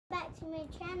back to my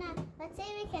channel. Let's see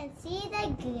if we can see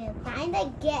find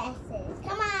the guesses.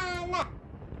 Come on.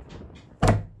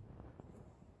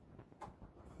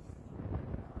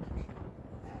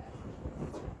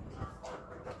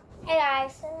 Hey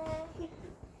guys.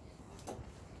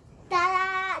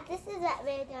 Ta-da! This is what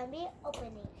we're going to be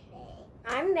opening today.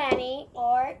 I'm Danny,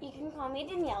 or you can call me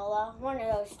Daniela, one of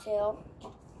those two.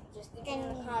 Just leave it in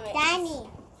the comments. Danny.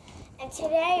 And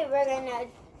today we're going to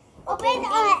Open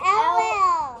our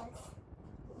LOLs.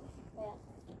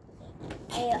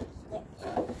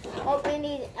 Open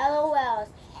these LOLs.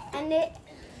 And I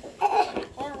have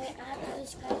to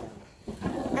describe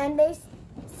them. And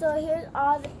so here's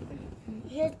all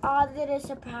the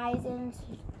surprises.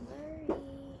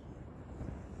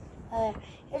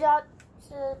 Here's all the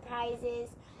surprises.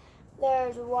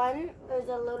 There's a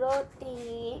little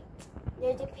thingy.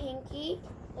 There's a pinky.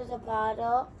 There's a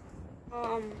bottle.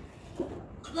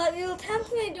 But you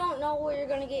definitely don't know what you're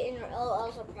gonna get in your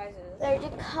LOL surprises. There's a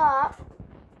cup.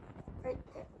 Right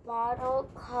there. Bottle,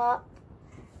 cup,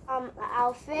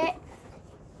 outfit,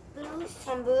 boots,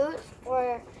 some boots,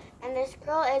 and this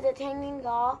girl is a hanging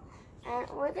doll,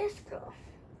 or this girl.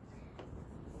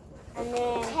 And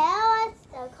then Tell us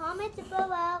in the comments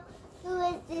below who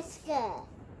is this girl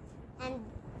and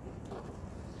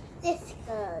this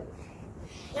girl.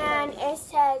 And it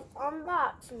says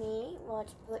unbox me,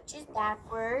 which is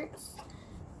backwards.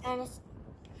 And it's,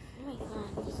 oh my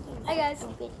god, this thing. Hi guys.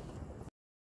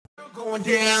 Going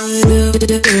down.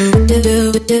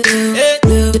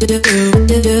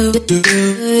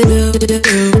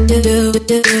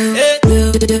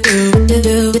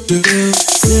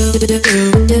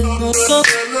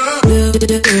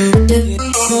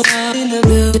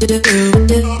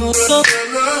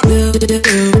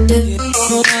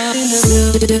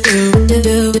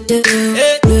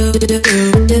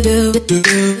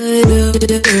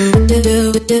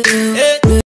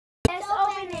 Let's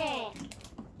open it.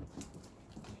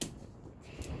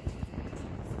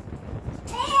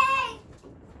 Hey!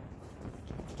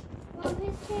 Mom,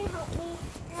 please can you help me?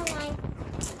 Come on.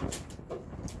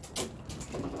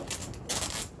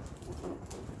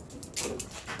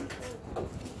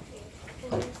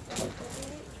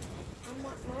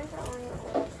 Mine's the only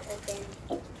one open.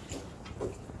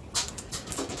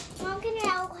 Mom, can you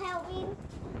help me?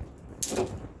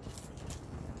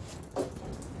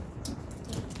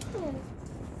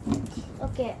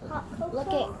 Look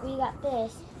at, we got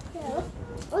this.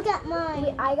 Look at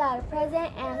mine. I got a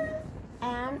present and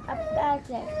a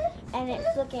present. And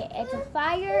it's a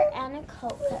fire and a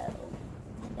cocoa.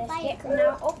 Let's get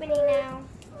now opening now.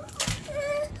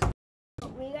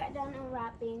 We got done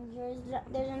unwrapping.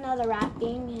 There's another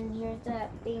wrapping, and here's the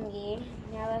thingy.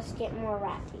 Now let's get more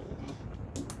wrapping.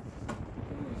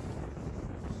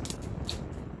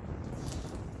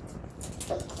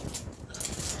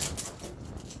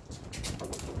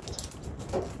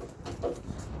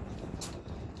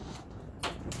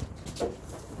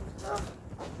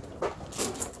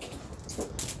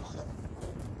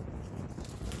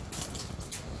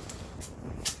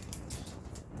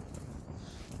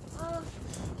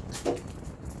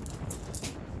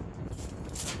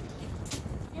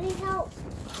 Any help?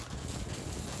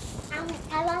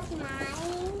 I lost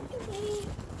mine.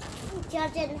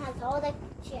 Jordan has all the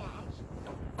trash.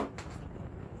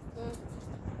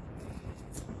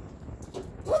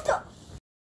 What the?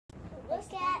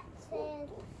 Look at it.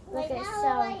 Look Right at now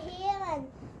some. over here and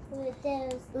with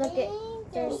those Look things.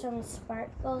 at, there's some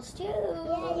sparkles too.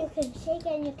 Yeah, you can shake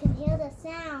it and you can hear the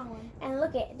sound. And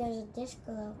look at, there's a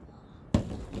disco.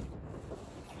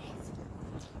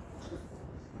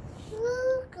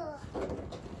 Look.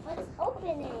 Let's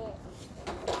open it.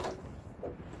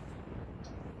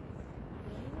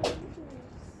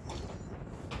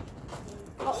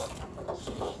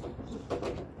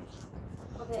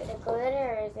 Okay, the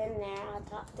glitter is in there. I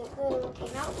thought the glue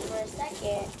came out for a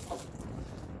second.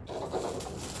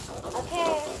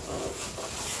 Okay.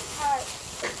 Alright.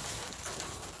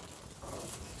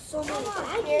 So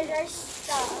here's our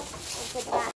stuff. It's a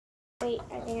back. Wait,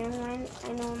 I think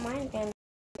I know what mine's gonna be.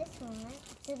 This one, right?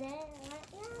 So then,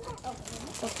 yeah, open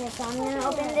it. Okay, so I'm gonna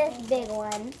open this big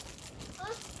one.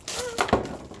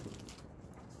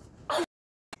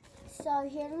 So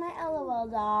here's my LOL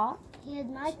doll. Here's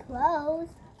my clothes.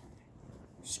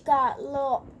 She got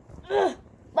little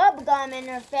bubble gum in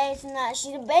her face, and that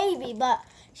she's a baby, but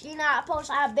she's not supposed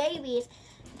to have babies.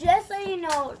 Just so you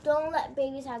know, don't let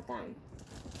babies have gum.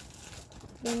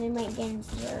 Then they might get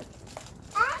into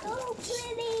Oh,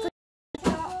 pretty.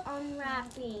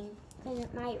 unwrapping, because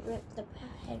it might rip the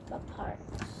head apart.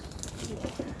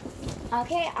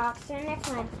 Okay, Oxford, next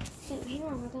one. So, hang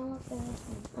on, we're gonna look for this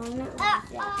one. Oh, no.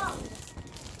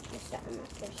 Let's start on the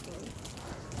first one.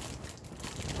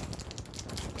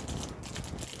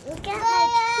 Look at my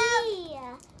key.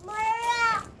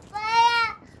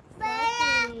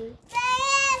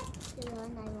 The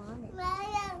one I wanted.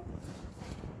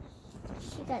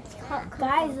 She got caught.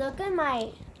 Guys, look at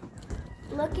my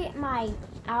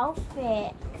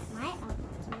outfit. My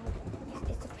outfit.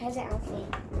 It's a present outfit.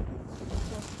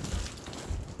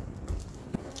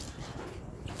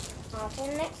 On to the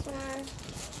next one.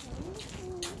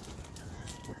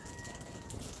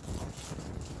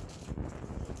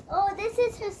 Oh, this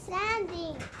is her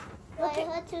standing. For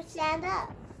her to stand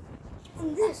up.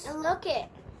 And this. And look it.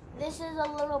 This is a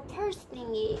little purse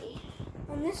thingy.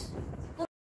 And this. Look.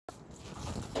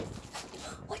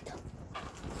 What the?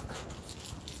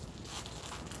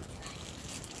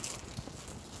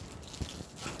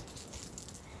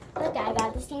 Look, I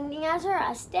got the same thing as her.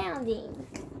 Astounding.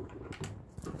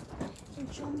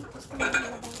 And show me this thing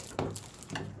about.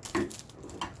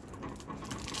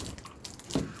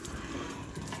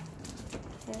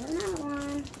 Here's another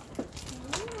one.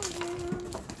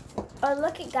 Oh,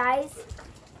 look it, guys.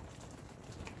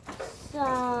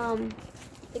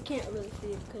 They can't really see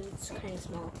it because it's kind of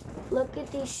small. Look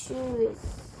at these shoes.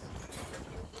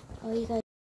 Oh, you guys.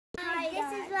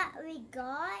 This is what we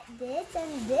got. This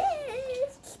and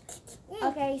this.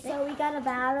 Okay, so we got a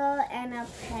bottle and a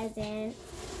present.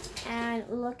 And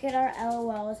look at our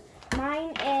LOLs.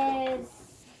 Mine is,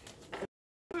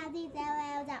 Have these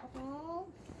LLs at home.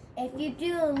 if you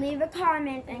do, leave a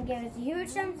comment and give us a huge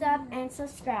thumbs up and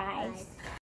subscribe.